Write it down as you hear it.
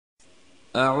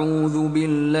أعوذ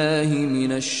بالله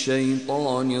من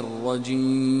الشيطان الرجيم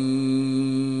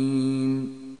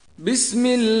بسم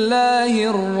الله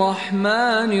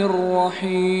الرحمن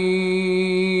الرحيم.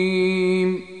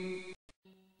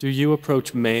 Do you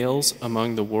approach males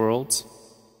among the worlds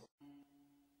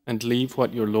and leave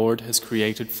what your Lord has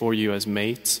created for you as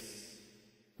mates?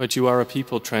 But you are a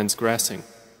people transgressing.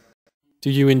 Do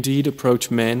you indeed approach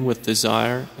men with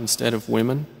desire instead of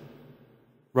women?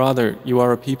 Rather, you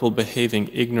are a people behaving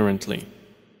ignorantly.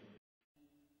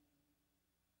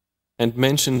 And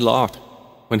mention Lot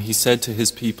when he said to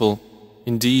his people,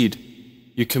 "Indeed,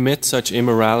 you commit such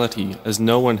immorality as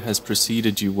no one has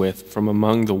preceded you with from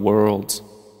among the worlds.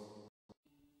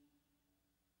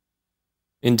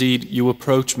 Indeed, you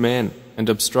approach men and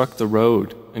obstruct the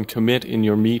road and commit in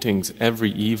your meetings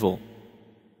every evil."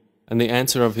 And the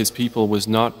answer of his people was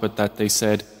not but that they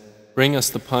said, "Bring us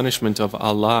the punishment of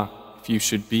Allah if you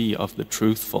should be of the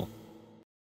truthful."